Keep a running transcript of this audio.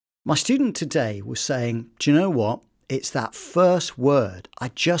My student today was saying, do you know what? It's that first word. I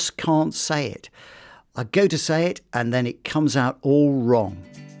just can't say it. I go to say it and then it comes out all wrong.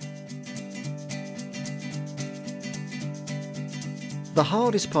 The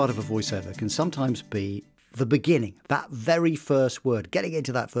hardest part of a voiceover can sometimes be the beginning, that very first word, getting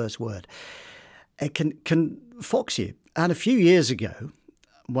into that first word. It can fox you. And a few years ago,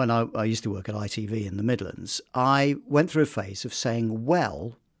 when I used to work at ITV in the Midlands, I went through a phase of saying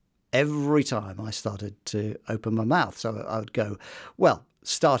well every time I started to open my mouth. So I would go, well,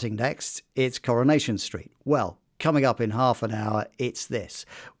 starting next, it's Coronation Street. Well, coming up in half an hour, it's this.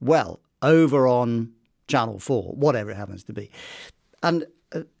 Well, over on Channel 4, whatever it happens to be. And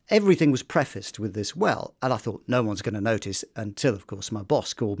everything was prefaced with this well. And I thought no one's going to notice until, of course, my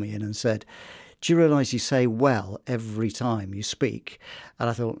boss called me in and said, do you realise you say well every time you speak? And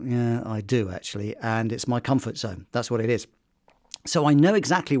I thought, yeah, I do actually. And it's my comfort zone. That's what it is. So I know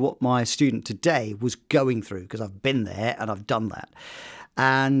exactly what my student today was going through because I've been there and I've done that.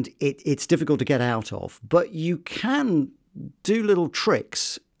 And it's difficult to get out of. But you can do little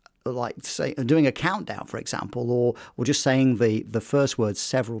tricks, like say doing a countdown, for example, or just saying the first word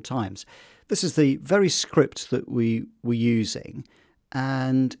several times. This is the very script that we were using.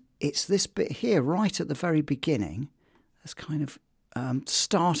 And it's this bit here right at the very beginning. That's kind of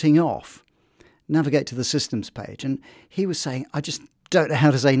starting off. Navigate to the systems page. And he was saying, I just don't know how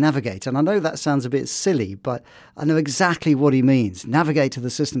to say navigate. And I know that sounds a bit silly, but I know exactly what he means. Navigate to the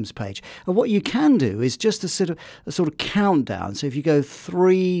systems page. And what you can do is just a sort of countdown. So if you go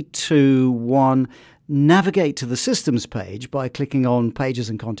 3, 2, 1, navigate to the systems page by clicking on pages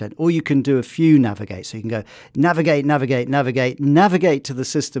and content, or you can do a few navigate. So you can go navigate, navigate, navigate, navigate to the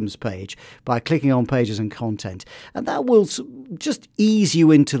systems page by clicking on pages and content. And that will just ease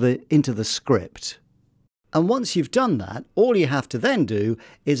you into the script. And once you've done that, all you have to then do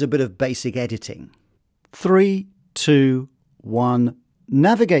is a bit of basic editing. 3, 2, 1,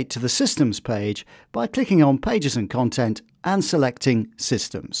 navigate to the systems page by clicking on pages and content and selecting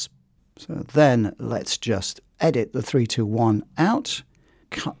systems. So then let's just edit the 3, 2, 1 out,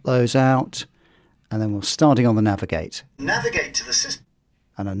 cut those out, and then we're starting on the navigate. Navigate to the system.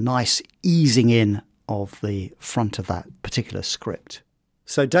 And a nice easing in of the front of that particular script.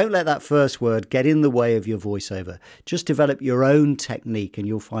 So don't let that first word get in the way of your voiceover. Just develop your own technique and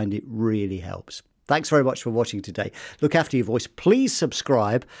you'll find it really helps. Thanks very much for watching today. Look after your voice. Please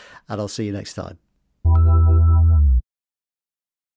subscribe and I'll see you next time.